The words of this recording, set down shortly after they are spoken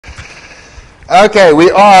Okay, we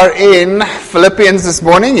are in Philippians this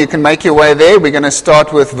morning. You can make your way there. We're going to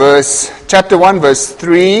start with chapter 1, verse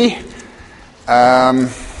 3. I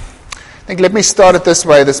think let me start it this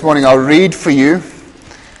way this morning. I'll read for you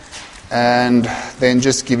and then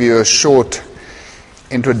just give you a short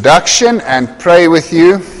introduction and pray with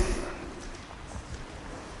you.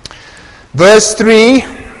 Verse 3.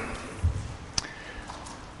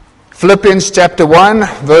 Philippians chapter 1,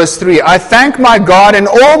 verse 3. I thank my God in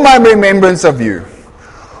all my remembrance of you,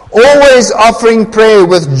 always offering prayer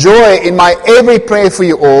with joy in my every prayer for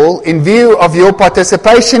you all, in view of your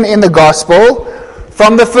participation in the gospel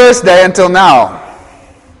from the first day until now.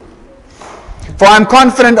 For I am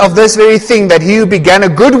confident of this very thing, that he who began a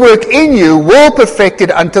good work in you will perfect it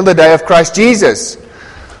until the day of Christ Jesus.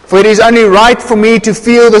 For it is only right for me to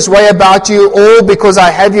feel this way about you all, because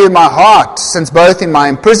I have you in my heart, since both in my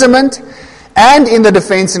imprisonment and in the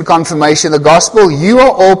defense and confirmation of the gospel, you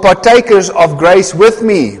are all partakers of grace with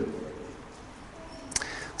me.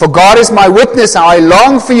 For God is my witness, how I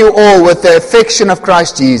long for you all with the affection of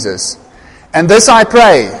Christ Jesus. And this I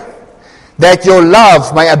pray, that your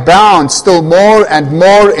love may abound still more and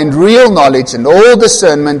more in real knowledge and all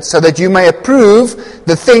discernment, so that you may approve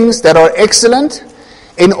the things that are excellent,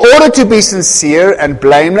 in order to be sincere and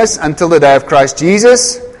blameless until the day of Christ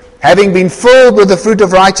Jesus, having been filled with the fruit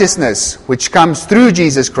of righteousness, which comes through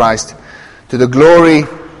Jesus Christ, to the glory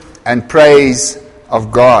and praise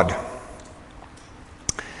of God.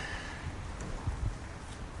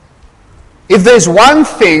 If there's one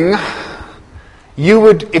thing you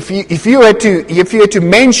would, if you had to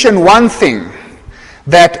mention one thing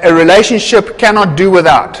that a relationship cannot do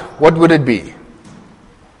without, what would it be?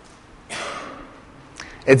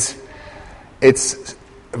 Wat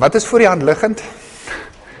is voor die hand liggend?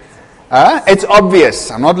 It's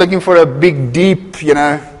obvious. I'm not looking for a big, deep,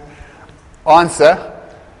 answer.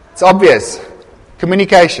 It's obvious.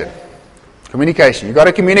 Communication. Communication. You've got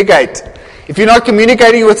to communicate. If you're not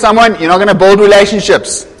communicating with someone, you're not going to build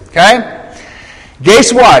relationships. Okay?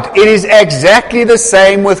 Guess what? It is exactly the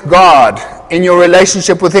same with God in your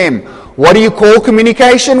relationship with Him. What do you call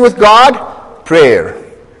communication with God? Prayer.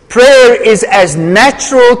 Prayer is as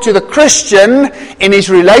natural to the Christian in his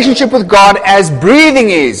relationship with God as breathing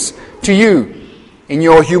is to you in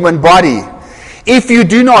your human body. If you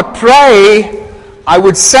do not pray, I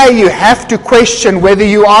would say you have to question whether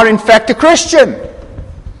you are in fact a Christian.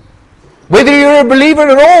 Whether you're a believer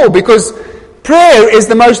at all, because prayer is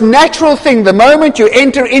the most natural thing. The moment you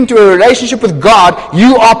enter into a relationship with God,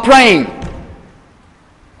 you are praying.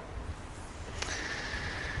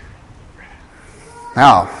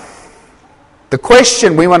 Now, the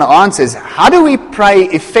question we want to answer is, how do we pray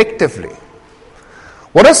effectively?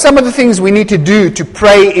 What are some of the things we need to do to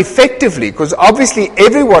pray effectively? Because obviously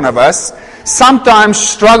every one of us sometimes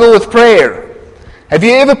struggle with prayer. Have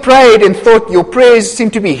you ever prayed and thought your prayers seem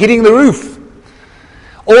to be hitting the roof?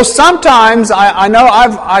 Or sometimes, I know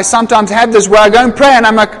I sometimes have this where I go and pray and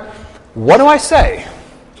I'm like, what do I say?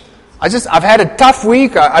 I've had a tough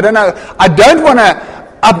week. I don't know. I don't want to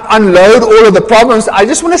unload all of the problems. I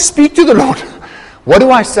just want to speak to the Lord. What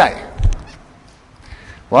do I say?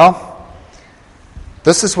 Well,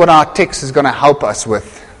 this is what our text is going to help us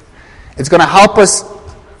with. It's going to help us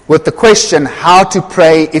with the question, how to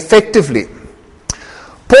pray effectively.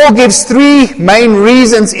 Paul gives three main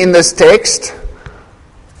reasons in this text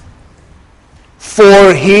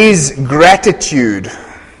for his gratitude.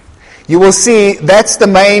 You will see that's the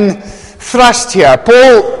main thrust here.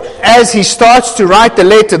 Paul, as he starts to write the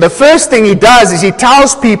letter, the first thing he does is he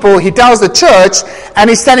tells the church, and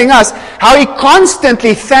he's telling us how he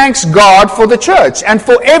constantly thanks God for the church and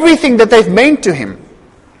for everything that they've meant to him.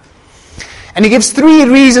 And he gives three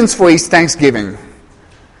reasons for his thanksgiving.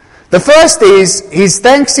 The first is he's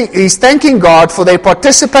thanking God for their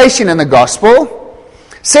participation in the gospel.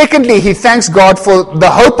 Secondly, he thanks God for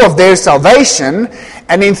the hope of their salvation.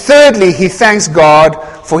 And then thirdly, he thanks God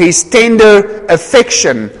for his tender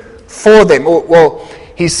affection for them. Well,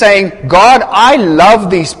 he's saying, God, I love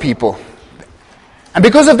these people. And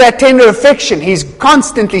because of that tender affection, he's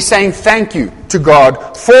constantly saying thank you to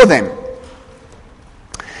God for them.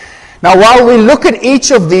 Now, while we look at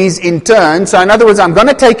each of these in turn, so in other words, I'm going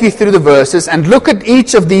to take you through the verses and look at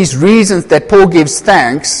each of these reasons that Paul gives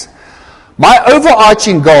thanks. My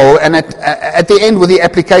overarching goal, and at the end with the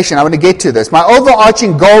application, I want to get to this. My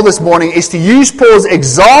overarching goal this morning is to use Paul's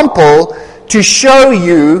example to show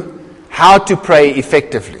you how to pray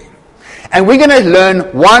effectively. And we're going to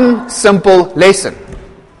learn one simple lesson.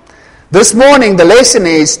 This morning, the lesson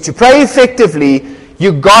is, to pray effectively,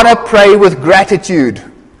 you got to pray with gratitude.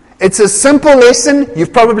 It's a simple lesson.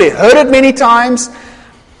 You've probably heard it many times.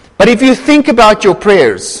 But if you think about your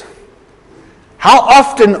prayers, how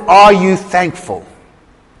often are you thankful?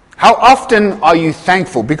 How often are you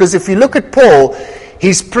thankful? Because if you look at Paul,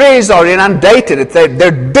 his prayers are inundated.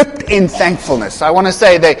 They're dipped in thankfulness. I want to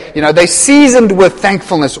say they're seasoned with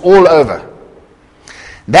thankfulness all over.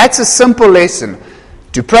 That's a simple lesson.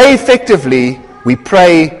 To pray effectively, we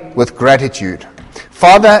pray with gratitude.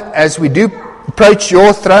 Father, as we do approach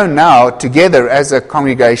your throne now together as a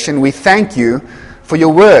congregation, we thank you for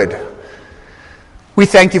your word. We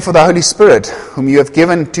thank you for the Holy Spirit, whom you have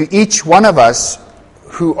given to each one of us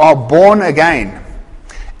who are born again.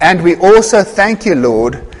 And we also thank you,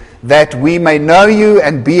 Lord, that we may know you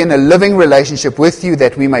and be in a living relationship with you,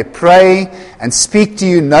 that we may pray and speak to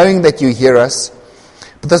you knowing that you hear us.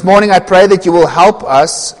 But this morning I pray that you will help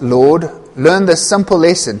us, Lord, learn this simple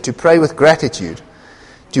lesson, to pray with gratitude,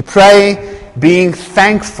 to pray being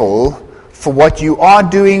thankful for what you are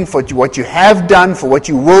doing, for what you have done, for what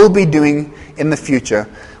you will be doing in the future.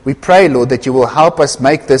 We pray, Lord, that you will help us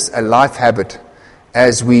make this a life habit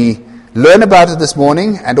as we learn about it this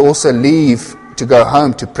morning and also leave to go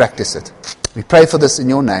home to practice it. We pray for this in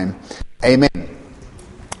your name. Amen.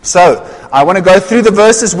 So, I want to go through the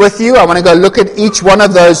verses with you. I want to go look at each one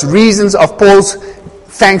of those reasons of Paul's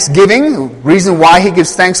thanksgiving, reason why he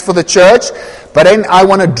gives thanks for the church. But then I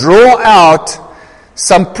want to draw out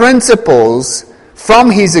some principles from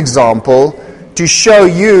his example to show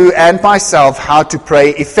you and myself how to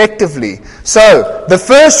pray effectively. So, the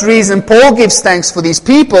first reason Paul gives thanks for these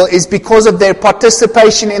people is because of their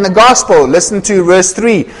participation in the gospel. Listen to verse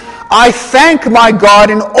 3. I thank my God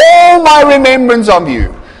in all my remembrance of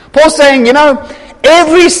you. Paul's saying,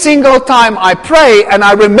 every single time I pray and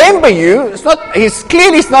I remember you, he's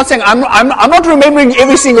clearly not saying, I'm not remembering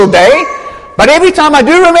every single day, but every time I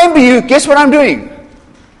do remember you, guess what I'm doing?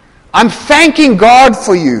 I'm thanking God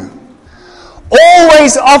for you.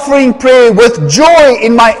 Always offering prayer with joy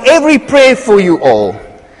in my every prayer for you all,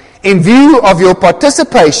 in view of your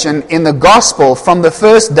participation in the gospel from the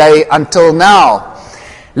first day until now.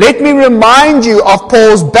 Let me remind you of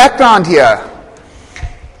Paul's background here.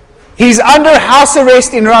 He's under house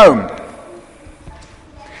arrest in Rome.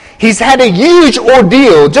 He's had a huge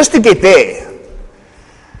ordeal just to get there.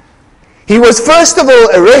 He was first of all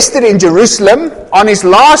arrested in Jerusalem. On his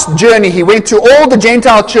last journey, he went to all the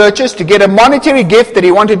Gentile churches to get a monetary gift that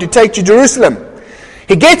he wanted to take to Jerusalem.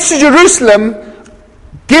 He gets to Jerusalem,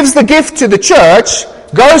 gives the gift to the church,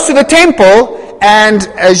 goes to the temple, and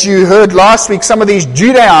as you heard last week, some of these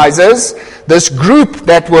Judaizers, this group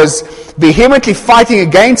that was vehemently fighting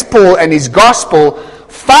against Paul and his gospel,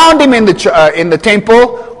 found him in the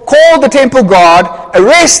temple, called the temple guard,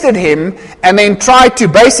 arrested him, and then tried to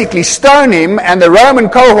basically stone him, and the Roman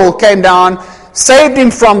cohort came down, saved him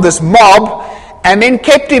from this mob, and then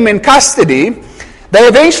kept him in custody. They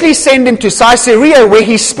eventually send him to Caesarea, where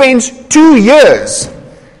he spends 2 years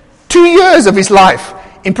of his life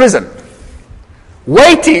in prison,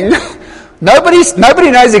 waiting.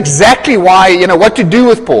 Nobody knows exactly why, what to do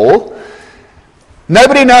with Paul.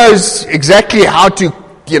 Nobody knows exactly how to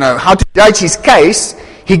judge his case.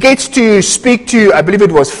 He gets to speak to, I believe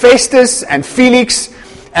it was Festus and Felix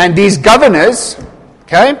and these governors,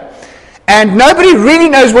 okay? And nobody really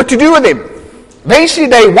knows what to do with him. Eventually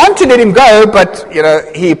they want to let him go, but,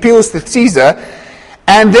 he appeals to Caesar,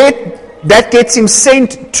 and that gets him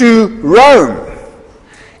sent to Rome.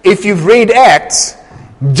 If you've read Acts,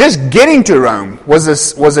 just getting to Rome was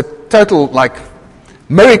a total,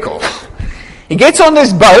 miracle. He gets on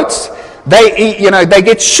this boat. They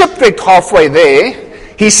get shipwrecked halfway there.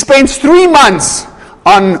 He spends 3 months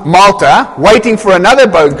on Malta, waiting for another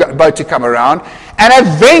boat to come around, and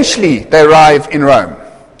eventually they arrive in Rome.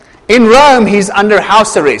 In Rome, he's under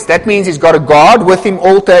house arrest. That means he's got a guard with him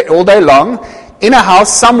all day long, in a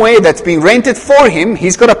house somewhere that's being rented for him.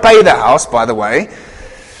 He's got to pay the house, by the way.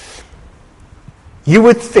 You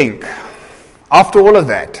would think, after all of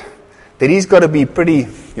that he's got to be pretty,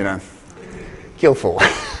 killful,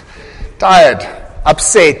 tired,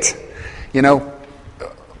 upset.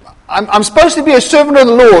 I'm supposed to be a servant of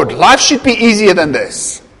the Lord. Life should be easier than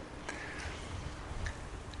this.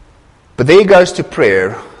 But there he goes to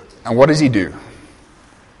prayer, and what does he do?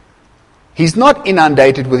 He's not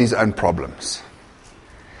inundated with his own problems.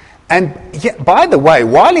 And by the way,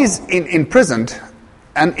 while he's imprisoned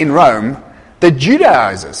and in Rome, the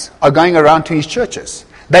Judaizers are going around to his churches.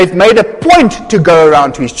 They've made a point to go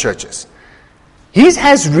around to his churches. He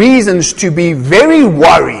has reasons to be very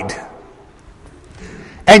worried.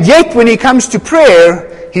 And yet when he comes to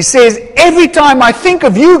prayer, he says, every time I think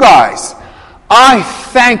of you guys, I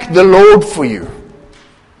thank the Lord for you.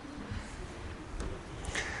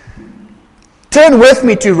 Turn with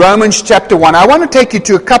me to Romans chapter 1. I want to take you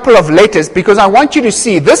to a couple of letters because I want you to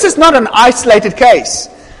see this is not an isolated case.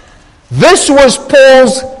 This was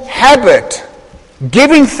Paul's habit,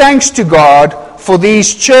 giving thanks to God for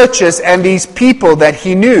these churches and these people that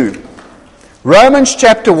he knew. Romans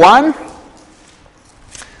chapter 1.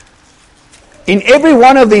 In every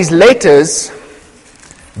one of these letters,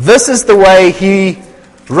 this is the way he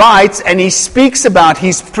writes and he speaks about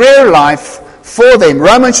his prayer life for them.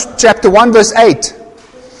 Romans chapter 1 verse 8.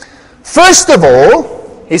 First of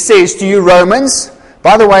all, he says to you Romans,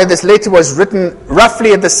 by the way, this letter was written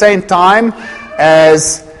roughly at the same time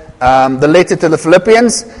as the letter to the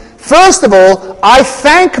Philippians. First of all, I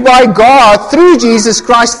thank my God through Jesus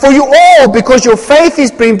Christ for you all, because your faith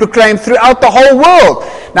is being proclaimed throughout the whole world.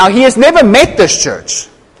 Now, he has never met this church.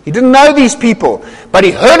 He didn't know these people, but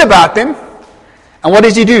he heard about them. And what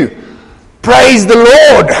does he do? Praise the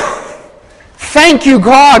Lord. Thank you,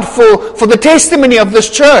 God, for the testimony of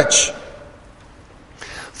this church.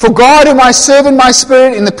 For God, whom I serve in my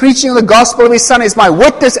spirit in the preaching of the gospel of his Son, is my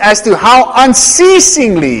witness as to how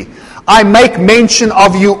unceasingly I make mention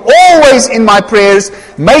of you always in my prayers,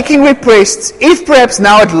 making requests, if perhaps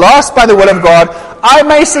now at last by the will of God, I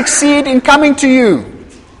may succeed in coming to you.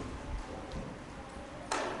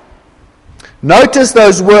 Notice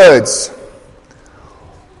those words.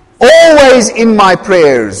 Always in my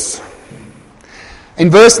prayers. In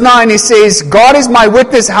verse 9 he says, God is my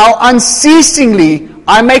witness how unceasingly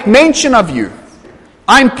I make mention of you.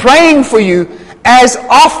 I'm praying for you as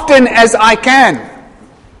often as I can.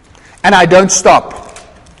 And I don't stop.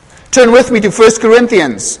 Turn with me to 1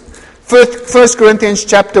 Corinthians. 1 Corinthians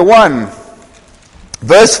chapter 1.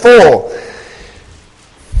 Verse 4.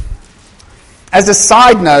 As a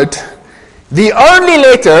side note, the only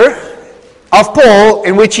letter of Paul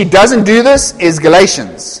in which he doesn't do this is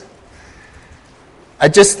Galatians.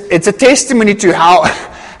 It's a testimony to how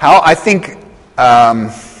I think how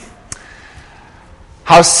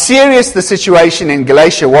serious the situation in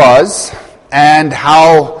Galatia was, and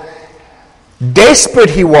how desperate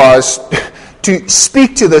he was to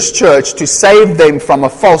speak to this church to save them from a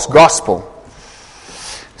false gospel.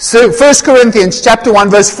 So 1 Corinthians chapter 1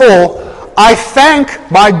 verse 4, I thank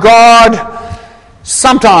my God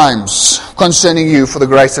sometimes concerning you for the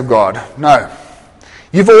grace of God. No.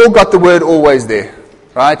 You've all got the word always there,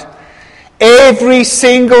 right? Every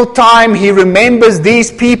single time he remembers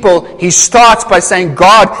these people, he starts by saying,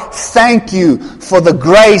 God, thank you for the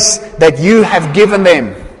grace that you have given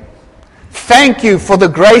them. Thank you for the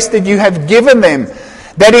grace that you have given them.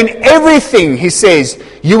 That in everything, he says,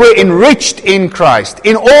 you were enriched in Christ,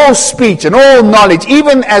 in all speech and all knowledge,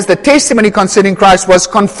 even as the testimony concerning Christ was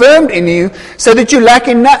confirmed in you, so that you lack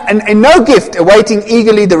in no gift, awaiting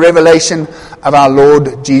eagerly the revelation of our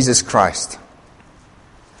Lord Jesus Christ.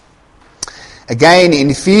 Again, in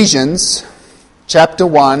Ephesians chapter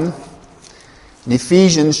 1,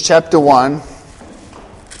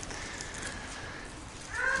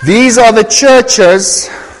 these are the churches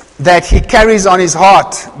that he carries on his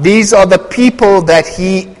heart. These are the people that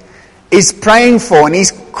he is praying for, and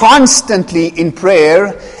he's constantly in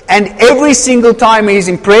prayer. And every single time he's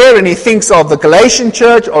in prayer and he thinks of the Galatian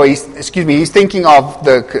church, or he's thinking of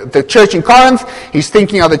the church in Corinth, he's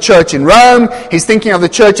thinking of the church in Rome, he's thinking of the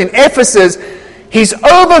church in Ephesus, he's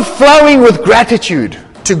overflowing with gratitude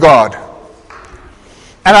to God.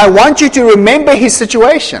 And I want you to remember his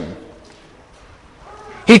situation.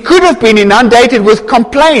 He could have been inundated with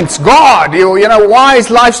complaints. God, why is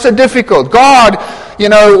life so difficult? God,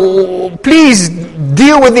 please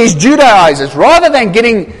deal with these Judaizers. Rather than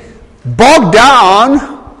getting bogged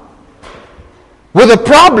down with the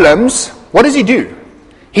problems, what does he do?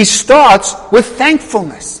 He starts with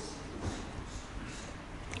thankfulness.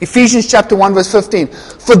 Ephesians chapter 1 verse 15.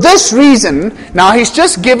 For this reason, now he's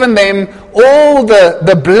just given them all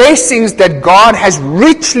the blessings that God has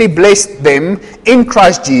richly blessed them in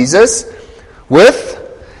Christ Jesus with.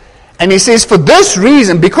 And he says, for this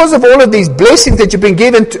reason, because of all of these blessings that you've been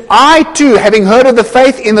given, I too, having heard of the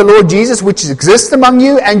faith in the Lord Jesus, which exists among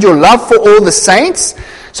you, and your love for all the saints.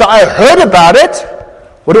 So I heard about it.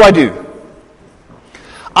 What do?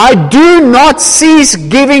 I do not cease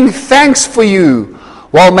giving thanks for you,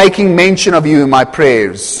 while making mention of you in my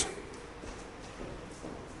prayers.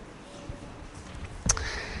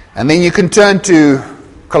 And then you can turn to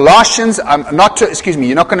Colossians. You're not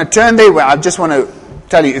going to turn there. I just want to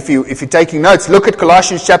tell you, if you're taking notes, look at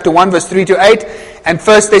Colossians chapter 1 verse 3 to 8 and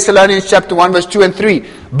 1 Thessalonians chapter 1 verse 2 and 3.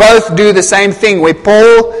 Both do the same thing, where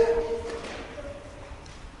Paul,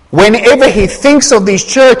 whenever he thinks of these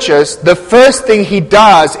churches, the first thing he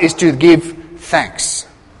does is to give thanks.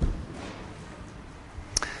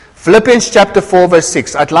 Philippians chapter 4, verse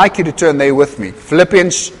 6. I'd like you to turn there with me.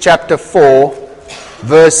 Philippians chapter 4,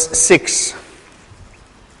 verse 6.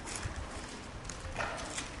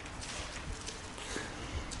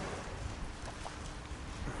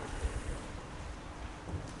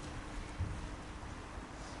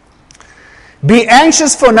 Be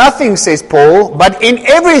anxious for nothing, says Paul, but in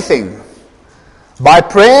everything, by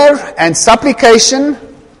prayer and supplication,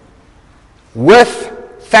 with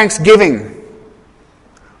thanksgiving.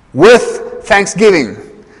 With thanksgiving.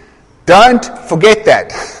 Don't forget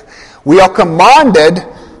that. We are commanded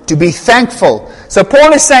to be thankful. So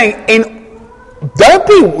Paul is saying,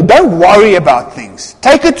 don't worry about things.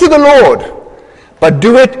 Take it to the Lord, but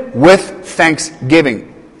do it with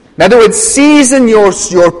thanksgiving. In other words, season your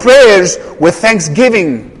prayers with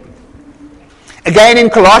thanksgiving. Again in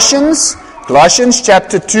Colossians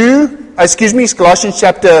chapter 3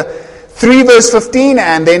 verse 15,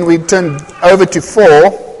 and then we turn over to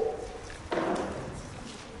 4.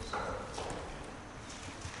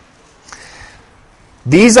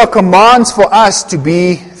 These are commands for us to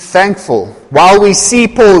be thankful. While we see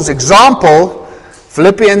Paul's example,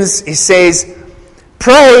 Philippians, he says,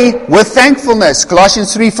 pray with thankfulness.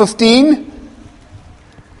 Colossians 3:15.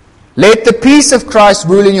 Let the peace of Christ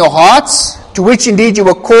rule in your hearts, to which indeed you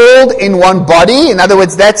were called in one body. In other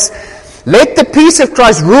words, let the peace of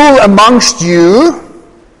Christ rule amongst you,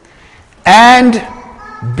 and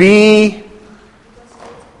be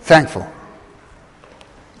thankful.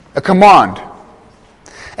 A command.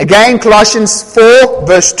 Again, Colossians 4,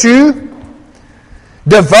 verse 2.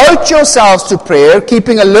 Devote yourselves to prayer,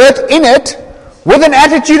 keeping alert in it, with an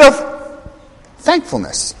attitude of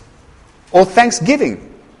thankfulness or thanksgiving.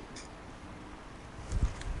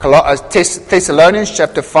 Thessalonians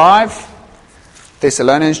chapter 5. 1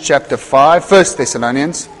 Thessalonians chapter 5,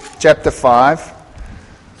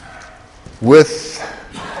 with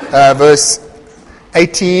verse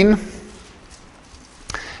 18.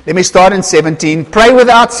 Let me start in 17. Pray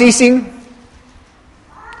without ceasing.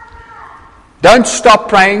 Don't stop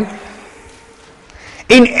praying.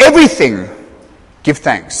 In everything, give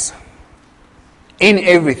thanks. In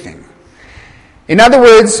everything. In other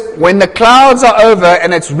words, when the clouds are over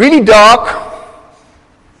and it's really dark,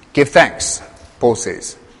 give thanks, Paul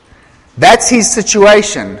says. That's his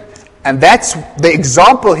situation. And that's the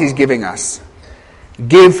example he's giving us.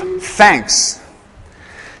 Give thanks.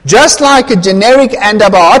 Just like a generic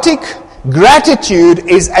antibiotic, gratitude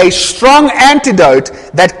is a strong antidote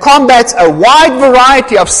that combats a wide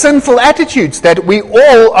variety of sinful attitudes that we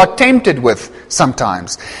all are tempted with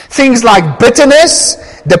sometimes. Things like bitterness,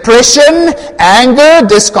 depression, anger,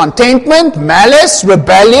 discontentment, malice,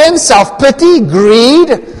 rebellion, self-pity,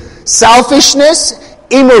 greed, selfishness,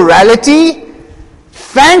 immorality.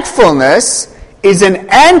 Thankfulness is an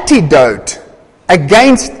antidote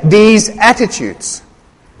against these attitudes.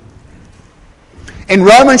 In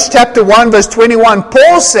Romans chapter 1 verse 21,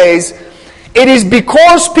 Paul says, it is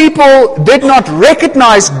because people did not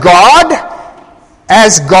recognize God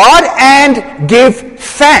as God and give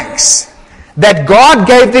thanks that God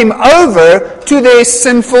gave them over to their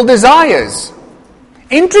sinful desires.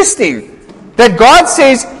 Interesting that God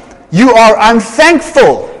says, you are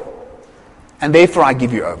unthankful, and therefore I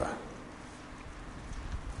give you over.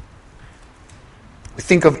 We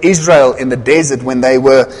think of Israel in the desert when they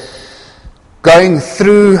were going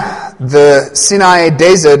through the Sinai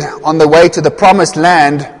desert on the way to the promised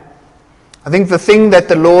land. I think the thing that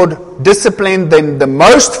the Lord disciplined them the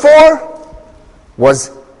most for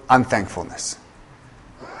was unthankfulness.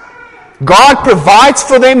 God provides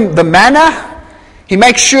for them the manna. He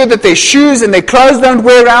makes sure that their shoes and their clothes don't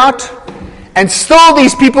wear out. And still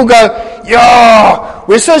these people go, yo,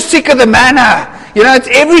 we're so sick of the manna. You know, it's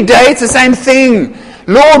every day it's the same thing.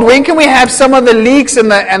 Lord, when can we have some of the leeks and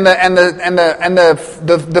the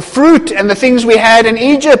fruit and the things we had in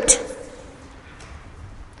Egypt?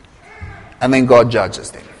 And then God judges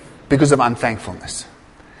them because of unthankfulness.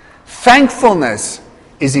 Thankfulness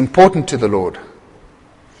is important to the Lord.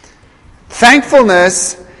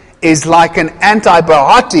 Thankfulness is like an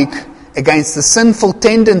antibiotic against the sinful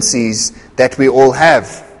tendencies that we all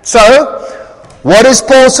have. So, what is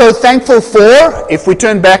Paul so thankful for? If we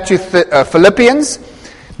turn back to Philippians,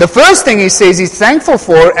 the first thing he says he's thankful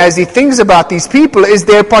for as he thinks about these people is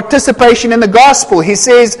their participation in the gospel. He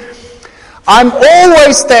says, I'm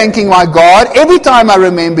always thanking my God every time I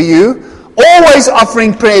remember you, always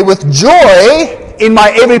offering prayer with joy in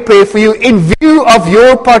my every prayer for you in view of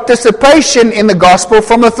your participation in the gospel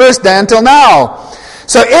from the first day until now.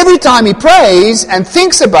 So every time he prays and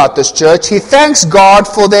thinks about this church, he thanks God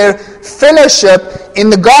for their fellowship in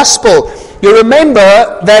the gospel. You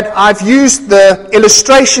remember that I've used the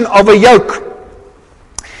illustration of a yoke.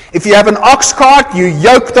 If you have an ox cart, you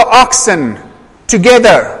yoke the oxen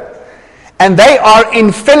together. And they are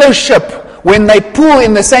in fellowship when they pull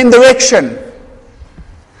in the same direction.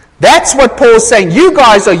 That's what Paul's saying. You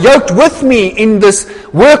guys are yoked with me in this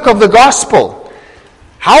work of the gospel.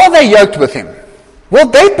 How are they yoked with him? Well,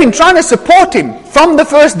 they've been trying to support him from the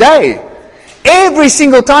first day. Every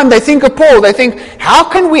single time they think of Paul, they think, how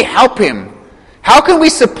can we help him? How can we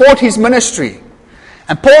support his ministry?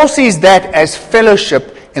 And Paul sees that as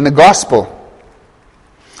fellowship in the gospel.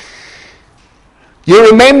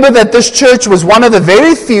 You remember that this church was one of the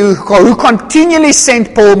very few who continually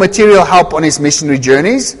sent Paul material help on his missionary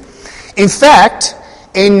journeys. In fact,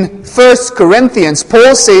 in 1 Corinthians,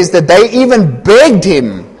 Paul says that they even begged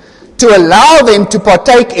him to allow them to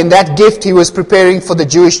partake in that gift he was preparing for the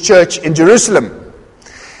Jewish church in Jerusalem.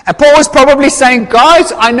 And Paul was probably saying,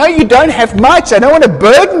 guys, I know you don't have much. I don't want to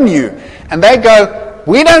burden you. And they go,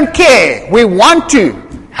 we don't care. We want to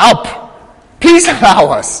help. Please allow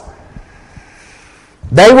us.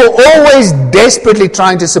 They were always desperately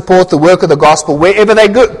trying to support the work of the gospel wherever they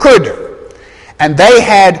could. And they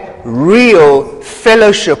had real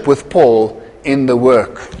fellowship with Paul in the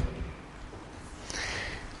work.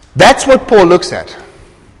 That's what Paul looks at.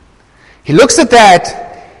 He looks at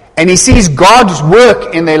that and he sees God's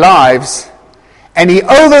work in their lives and he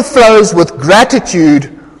overflows with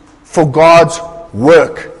gratitude for God's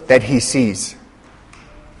work that he sees.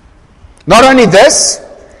 Not only this,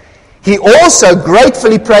 he also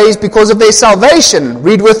gratefully prays because of their salvation.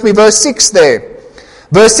 Read with me verse 6 there.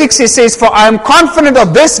 Verse 6 he says, for I am confident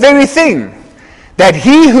of this very thing, that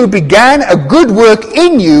he who began a good work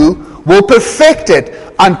in you will perfect it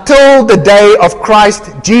until the day of Christ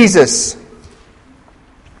Jesus.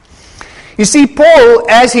 You see, Paul,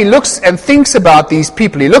 as he looks and thinks about these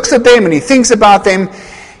people, he looks at them and he thinks about them,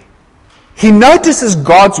 he notices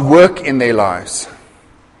God's work in their lives.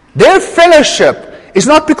 Their fellowship is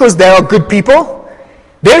not because they are good people.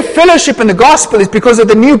 Their fellowship in the gospel is because of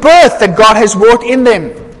the new birth that God has wrought in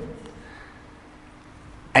them.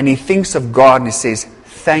 And he thinks of God and he says,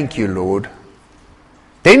 thank you, Lord.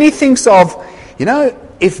 Then he thinks of,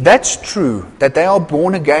 if that's true, that they are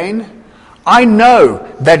born again, I know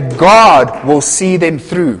that God will see them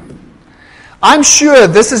through. I'm sure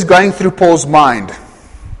this is going through Paul's mind.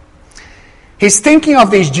 He's thinking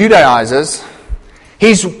of these Judaizers.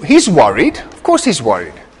 He's worried. Of course he's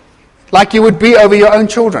worried. Like you would be over your own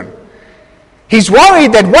children. He's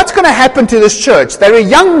worried that what's going to happen to this church? They're a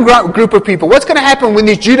young group of people. What's going to happen when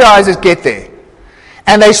these Judaizers get there?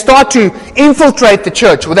 And they start to infiltrate the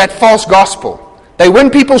church with that false gospel. They win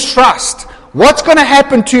people's trust. What's going to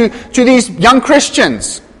happen to these young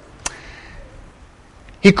Christians?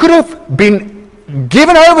 He could have been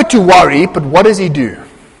given over to worry, but what does he do?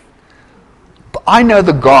 But I know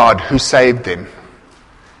the God who saved them.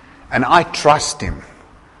 And I trust him.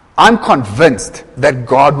 I'm convinced that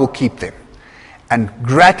God will keep them. And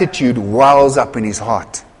gratitude wells up in his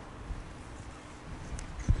heart.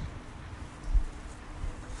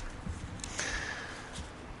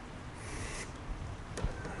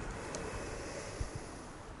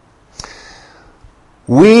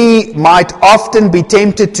 We might often be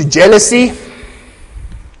tempted to jealousy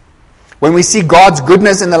when we see God's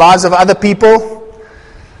goodness in the lives of other people.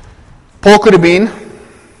 Paul could have been,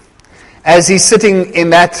 as he's sitting in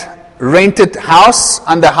that rented house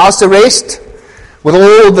under house arrest with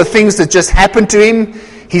all the things that just happened to him.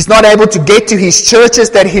 He's not able to get to his churches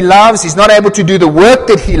that he loves. He's not able to do the work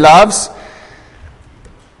that he loves.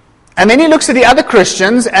 And then he looks at the other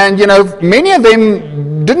Christians and, many of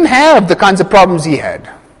them didn't have the kinds of problems he had.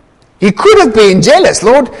 He could have been jealous.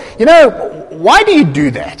 Lord, why do you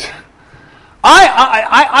do that?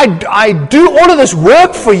 I do all of this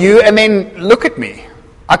work for you and then look at me.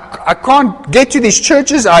 I can't get to these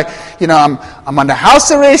churches. I'm under house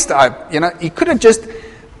arrest. He could have just,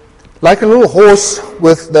 like a little horse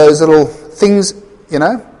with those little things,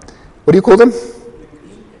 what do you call them?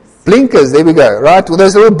 Blinkers, there we go, right? With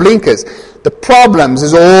those little blinkers. The problems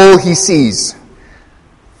is all he sees.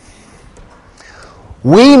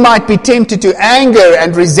 We might be tempted to anger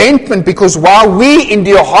and resentment because while we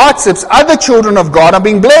endure hardships, other children of God are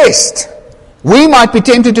being blessed. We might be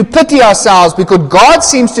tempted to pity ourselves because God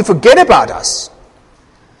seems to forget about us.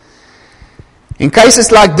 In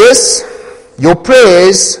cases like this, your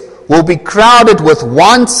prayers will be crowded with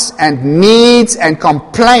wants and needs and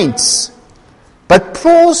complaints. But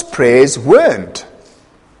Paul's prayers weren't.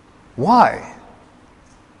 Why?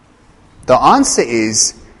 The answer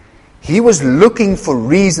is, he was looking for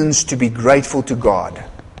reasons to be grateful to God.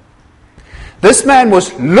 This man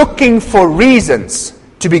was looking for reasons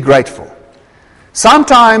to be grateful.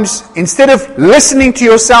 Sometimes, instead of listening to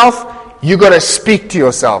yourself, you've got to speak to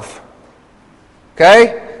yourself.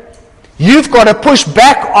 Okay? You've got to push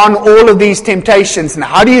back on all of these temptations. And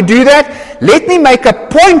how do you do that? Let me make a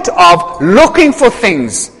point of looking for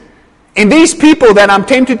things. In these people that I'm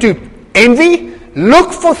tempted to envy,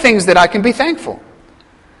 look for things that I can be thankful.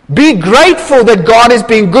 Be grateful that God is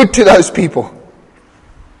being good to those people.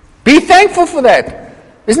 Be thankful for that.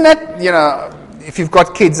 Isn't that, if you've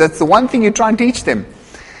got kids, that's the one thing you try and teach them.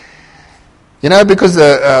 Because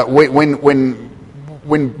when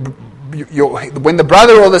the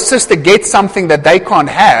brother or the sister gets something that they can't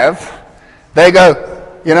have, they go,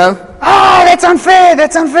 that's unfair,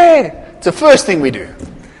 that's unfair. It's the first thing we do.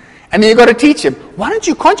 And then you've got to teach him,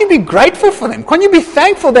 can't you be grateful for them? Can't you be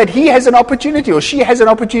thankful that he has an opportunity or she has an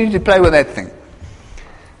opportunity to play with that thing?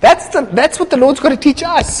 That's what the Lord's got to teach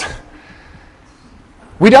us.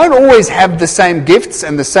 We don't always have the same gifts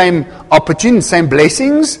and the same opportunities, same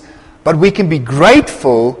blessings, but we can be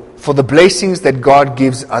grateful for the blessings that God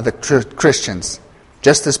gives other Christians,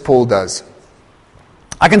 just as Paul does.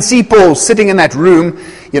 I can see Paul sitting in that room,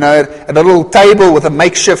 at a little table with a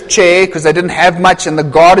makeshift chair because they didn't have much, and the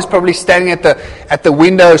guard is probably standing at the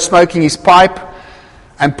window smoking his pipe.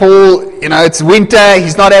 And Paul, it's winter,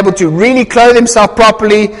 he's not able to really clothe himself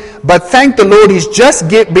properly, but thank the Lord, he's just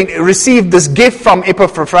received this gift from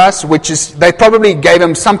Epaphras, which is, they probably gave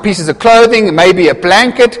him some pieces of clothing, maybe a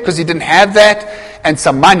blanket, because he didn't have that, and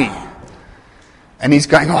some money. And he's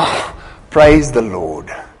going, praise the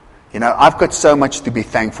Lord. I've got so much to be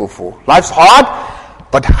thankful for. Life's hard,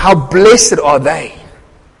 but how blessed are they?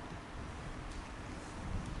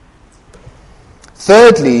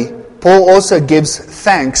 Thirdly, Paul also gives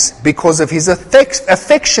thanks because of his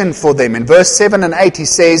affection for them. In verse 7 and 8 he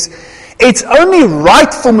says, it's only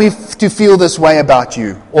right for me to feel this way about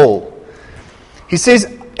you all. He says,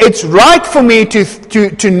 it's right for me to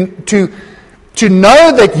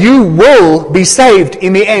know that you will be saved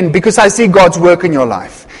in the end because I see God's work in your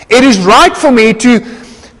life. It is right for me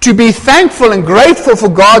to be thankful and grateful for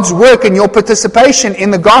God's work and your participation in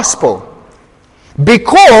the gospel.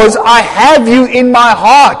 Because I have you in my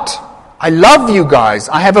heart. I love you guys.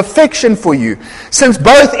 I have affection for you. Since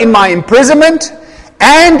both in my imprisonment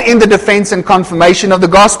and in the defense and confirmation of the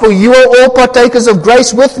gospel, you are all partakers of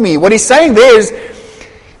grace with me. What he's saying there is,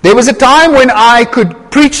 there was a time when I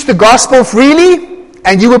could preach the gospel freely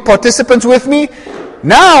and you were participants with me.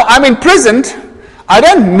 Now I'm imprisoned. I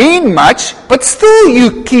don't mean much, but still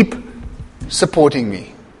you keep supporting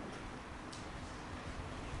me.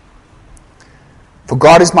 For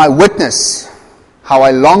God is my witness, how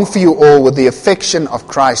I long for you all with the affection of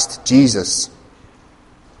Christ Jesus.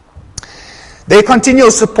 Their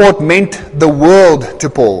continual support meant the world to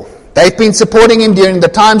Paul. They've been supporting him during the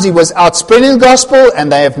times he was out spreading the gospel, and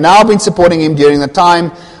they have now been supporting him during the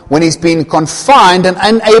time when he's been confined and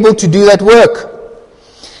unable to do that work.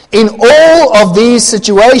 In all of these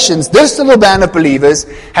situations, this little band of believers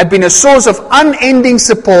had been a source of unending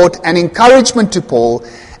support and encouragement to Paul,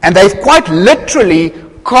 and they've quite literally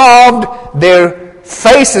carved their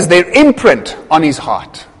faces, their imprint on his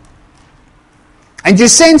heart. And you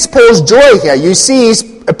sense Paul's joy here. You see his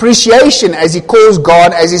appreciation as he calls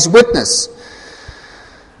God as his witness.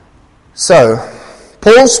 So,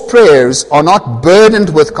 Paul's prayers are not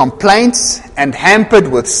burdened with complaints and hampered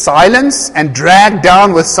with silence and dragged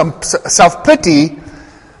down with some self-pity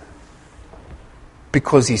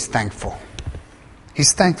because he's thankful.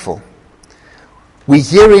 He's thankful. We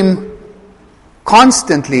hear him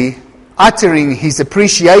constantly uttering his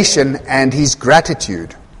appreciation and his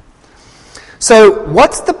gratitude. So,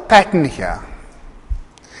 what's the pattern here?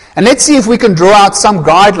 And let's see if we can draw out some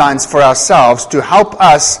guidelines for ourselves to help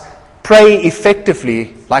us pray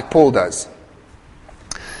effectively like Paul does.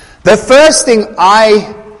 The first thing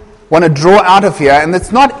I want to draw out of here, and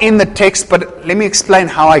it's not in the text, but let me explain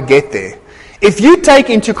how I get there. If you take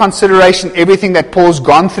into consideration everything that Paul's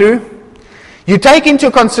gone through, you take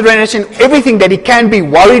into consideration everything that he can be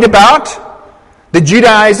worried about, the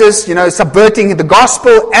Judaizers, subverting the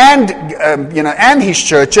gospel and his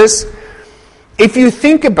churches. If you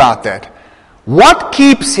think about that, what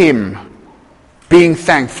keeps him being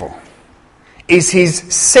thankful is his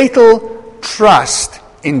settled trust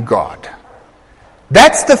in God.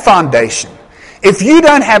 That's the foundation. If you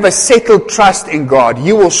don't have a settled trust in God,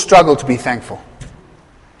 you will struggle to be thankful.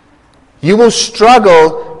 You will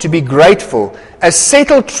struggle to be grateful. A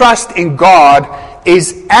settled trust in God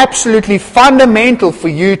is absolutely fundamental for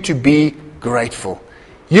you to be grateful.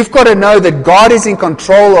 You've got to know that God is in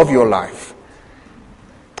control of your life.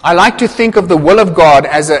 I like to think of the will of God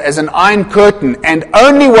as an iron curtain, and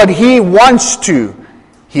only what He wants to,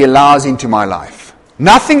 He allows into my life.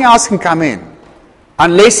 Nothing else can come in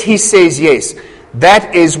unless He says yes.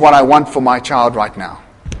 That is what I want for my child right now.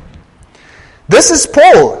 This is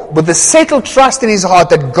Paul with the settled trust in his heart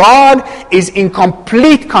that God is in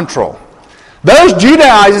complete control. Those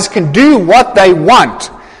Judaizers can do what they want.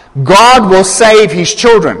 God will save His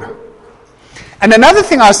children. And another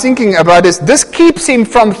thing I was thinking about is this keeps him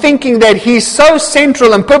from thinking that he's so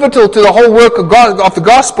central and pivotal to the whole work of God, of the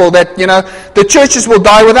gospel, that the churches will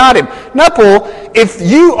die without him. No, Paul, if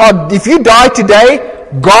you die today,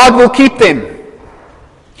 God will keep them.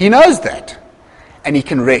 He knows that, and he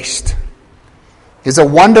can rest. There's a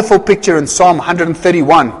wonderful picture in Psalm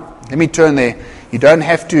 131. Let me turn there. You don't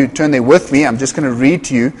have to turn there with me. I'm just going to read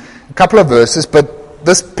to you a couple of verses, but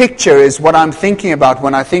this picture is what I'm thinking about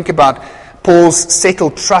when I think about Paul's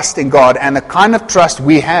settled trust in God and the kind of trust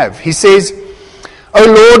we have. He says, "O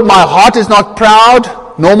Lord, my heart is not proud,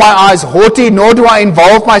 nor my eyes haughty, nor do I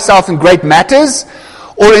involve myself in great matters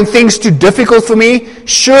or in things too difficult for me.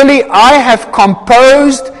 Surely I have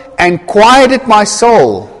composed and quieted my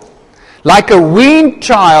soul. Like a weaned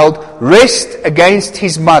child rests against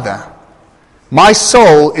his mother. My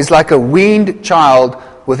soul is like a weaned child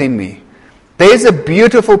within me." There's a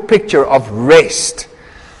beautiful picture of rest.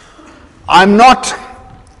 I'm not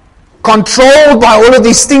controlled by all of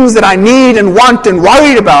these things that I need and want and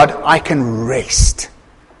worried about. I can rest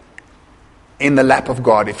in the lap of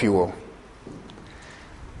God, if you will,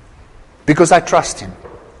 because I trust Him.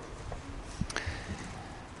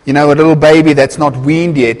 A little baby that's not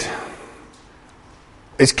weaned yet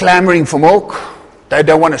is clamoring for milk. They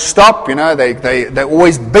don't want to stop, they're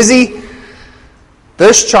always busy.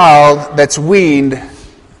 This child that's weaned,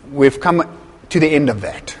 we've come to the end of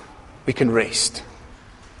that. We can rest.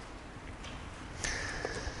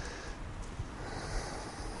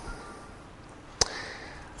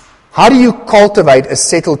 How do you cultivate a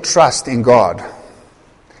settled trust in God?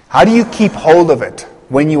 How do you keep hold of it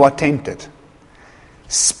when you are tempted?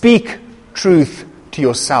 Speak truth to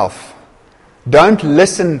yourself. Don't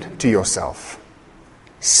listen to yourself.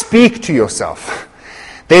 Speak to yourself.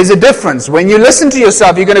 There's a difference. When you listen to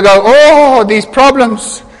yourself, you're going to go, "Oh, these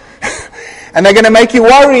problems." And they're going to make you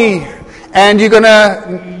worry. And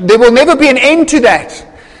there will never be an end to that.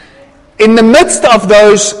 In the midst of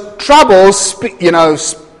those troubles,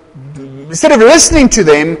 instead of listening to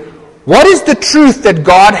them, what is the truth that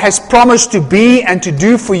God has promised to be and to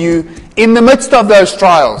do for you in the midst of those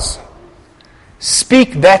trials?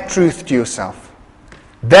 Speak that truth to yourself.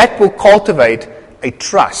 That will cultivate a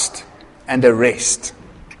trust and a rest.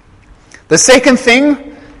 The second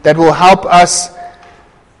thing that will help us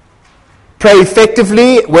pray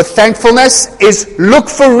effectively with thankfulness is look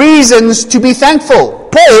for reasons to be thankful.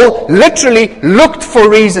 Paul literally looked for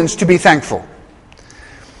reasons to be thankful.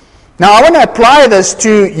 Now I want to apply this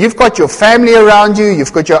to, you've got your family around you,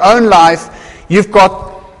 you've got your own life, you've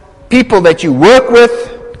got people that you work with,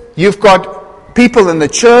 you've got people in the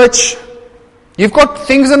church, you've got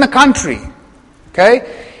things in the country.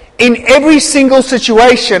 Okay? In every single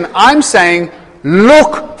situation, I'm saying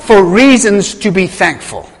look for reasons to be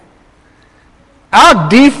thankful. Our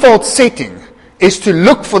default setting is to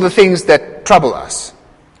look for the things that trouble us.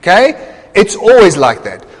 Okay? It's always like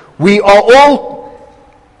that. We are all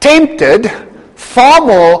tempted far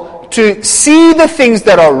more to see the things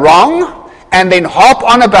that are wrong and then harp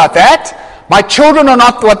on about that. My children are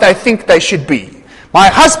not what I think they should be. My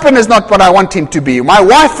husband is not what I want him to be. My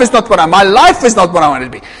wife is not my life is not what I want it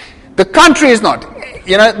to be. The country is not.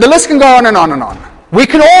 The list can go on and on and on. We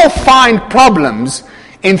can all find problems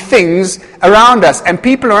in things around us and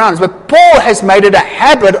people around us. But Paul has made it a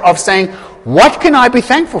habit of saying, what can I be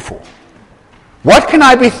thankful for? What can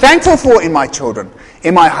I be thankful for in my children,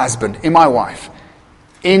 in my husband, in my wife,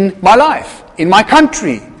 in my life, in my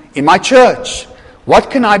country, in my church?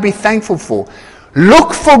 What can I be thankful for?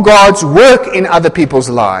 Look for God's work in other people's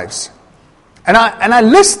lives. And I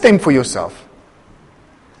list them for yourself.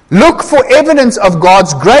 Look for evidence of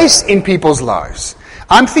God's grace in people's lives.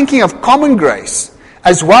 I'm thinking of common grace,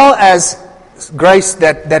 as well as grace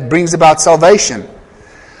that brings about salvation.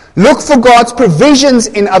 Look for God's provisions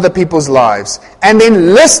in other people's lives, and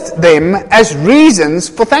then list them as reasons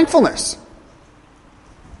for thankfulness.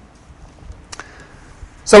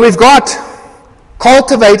 So we've got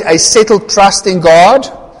cultivate a settled trust in God.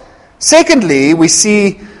 Secondly, we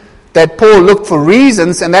see that Paul looked for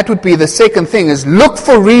reasons, and that would be the second thing, is look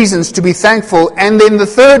for reasons to be thankful. And then the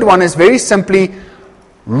third one is very simply,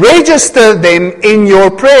 register them in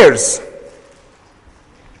your prayers.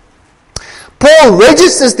 Paul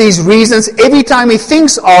registers these reasons every time he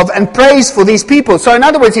thinks of and prays for these people. So in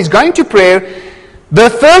other words, he's going to prayer.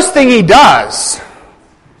 The first thing he does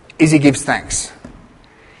is he gives thanks.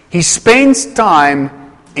 He spends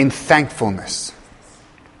time in thankfulness.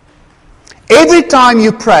 Every time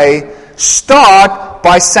you pray, start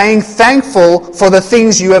by saying thankful for the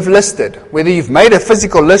things you have listed. Whether you've made a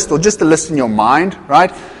physical list or just a list in your mind,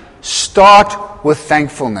 right? Start with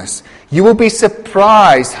thankfulness. You will be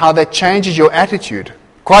surprised how that changes your attitude.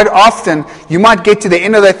 Quite often, you might get to the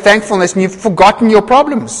end of that thankfulness and you've forgotten your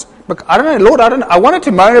problems. Look, I don't know, Lord, I wanted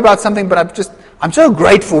to moan about something, but I'm so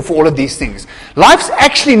grateful for all of these things. Life's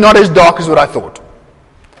actually not as dark as what I thought.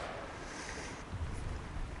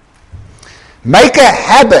 Make a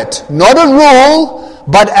habit, not a rule,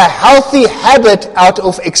 but a healthy habit out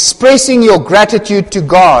of expressing your gratitude to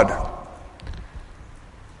God.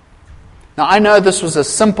 Now, I know this was a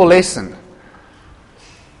simple lesson,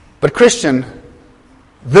 but Christian,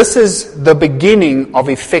 this is the beginning of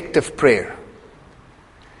effective prayer.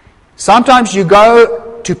 Sometimes you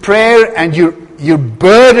go to prayer and you're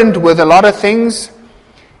burdened with a lot of things.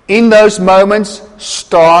 In those moments,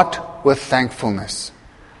 start with thankfulness.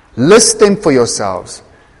 List them for yourselves.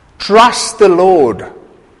 Trust the Lord.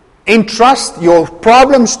 Entrust your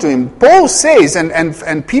problems to Him. Paul says,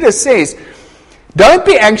 and Peter says, don't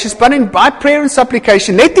be anxious, but by prayer and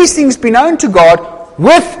supplication, let these things be known to God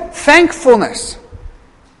with thankfulness.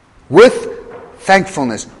 With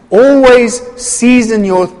thankfulness. Always season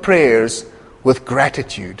your prayers with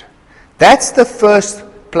gratitude. That's the first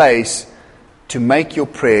place to make your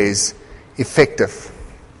prayers effective.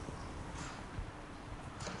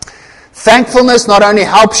 Thankfulness not only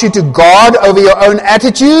helps you to guard over your own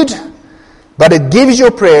attitude, but it gives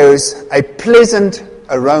your prayers a pleasant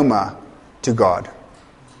aroma to God.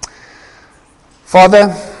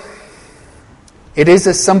 Father, it is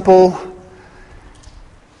a simple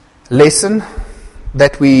lesson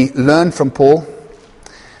that we learn from Paul.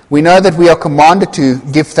 We know that we are commanded to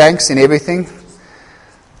give thanks in everything.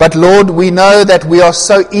 But Lord, we know that we are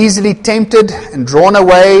so easily tempted and drawn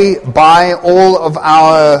away by all of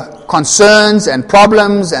our concerns and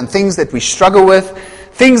problems and things that we struggle with,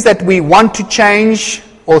 things that we want to change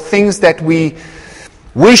or things that we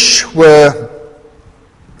wish were,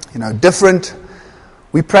 different.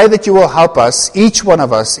 We pray that you will help us, each one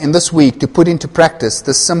of us, in this week to put into practice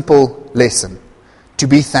this simple lesson, to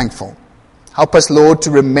be thankful. Help us, Lord,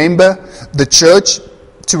 to remember the church,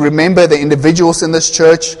 to remember the individuals in this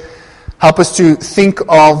church. Help us to think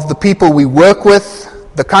of the people we work with,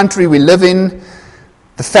 the country we live in,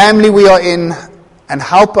 the family we are in, and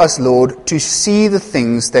help us, Lord, to see the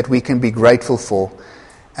things that we can be grateful for,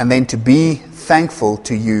 and then to be thankful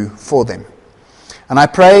to you for them. And I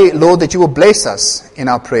pray, Lord, that you will bless us in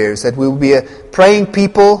our prayers, that we will be a praying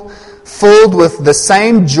people filled with the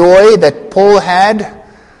same joy that Paul had,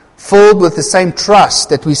 filled with the same trust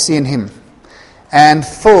that we see in him, and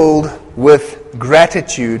filled with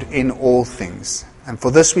gratitude in all things. And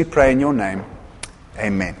for this we pray in your name.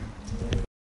 Amen.